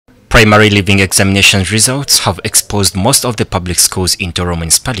Primary living examination results have exposed most of the public schools in Tororo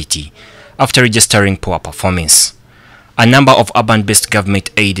Municipality after registering poor performance. A number of urban-based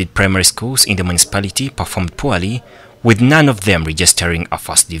government-aided primary schools in the municipality performed poorly, with none of them registering a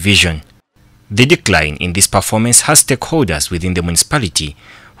first division. The decline in this performance has stakeholders within the municipality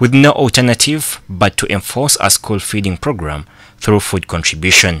with no alternative but to enforce a school feeding program through food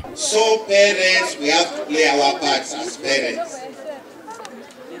contribution. So parents, we have to play our parts as parents.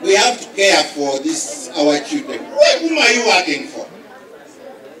 We have to care for our children. Whom are you working for?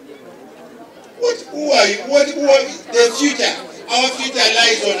 Who are you? The future. Our future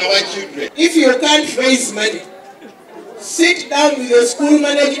lies on our children. If you can't raise money, sit down with the school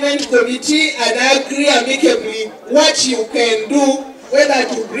management committee and agree amicably what you can do, whether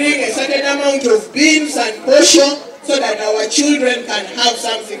to bring a certain amount of beans and portion so that our children can have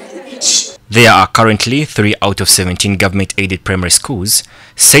something to eat. There are currently 3 out of 17 government-aided primary schools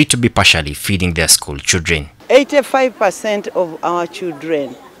said to be partially feeding their school children. 85% of our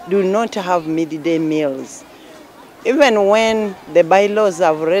children do not have midday meals. Even when the bylaws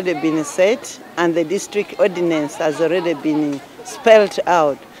have already been set and the district ordinance has already been spelled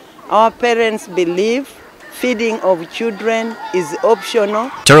out, our parents believe feeding of children is optional.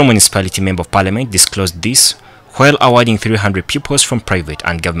 Tororo Municipality Member of Parliament disclosed this while awarding 300 pupils from private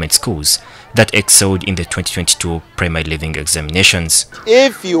and government schools that excelled in the 2022 primary living examinations.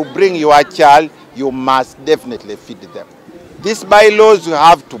 If you bring your child, you must definitely feed them. These bylaws you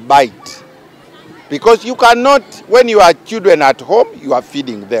have to bite. Because you cannot, when you are children at home, you are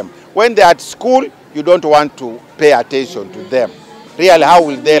feeding them. When they are at school, you don't want to pay attention to them. Really, how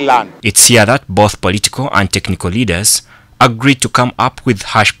will they learn? It's here that both political and technical leaders agreed to come up with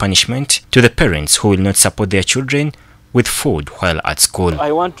harsh punishment to the parents who will not support their children with food while at school.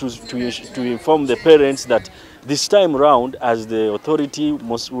 I want to inform the parents that this time round, as the authority,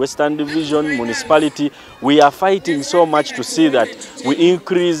 Western Division, municipality, we are fighting so much to see that we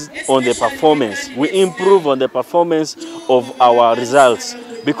increase on the performance, we improve on the performance of our results.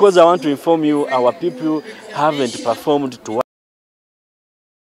 Because I want to inform you, our people haven't performed to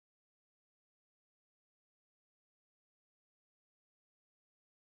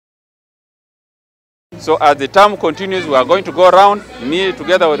So as the term continues, we are going to go around, me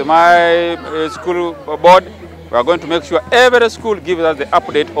together with my school board, we are going to make sure every school gives us the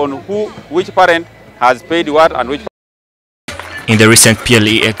update on which parent has paid what and which. In the recent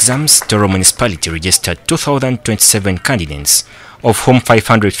PLE exams, Tororo Municipality registered 2,027 candidates, of whom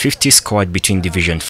 550 scored between Division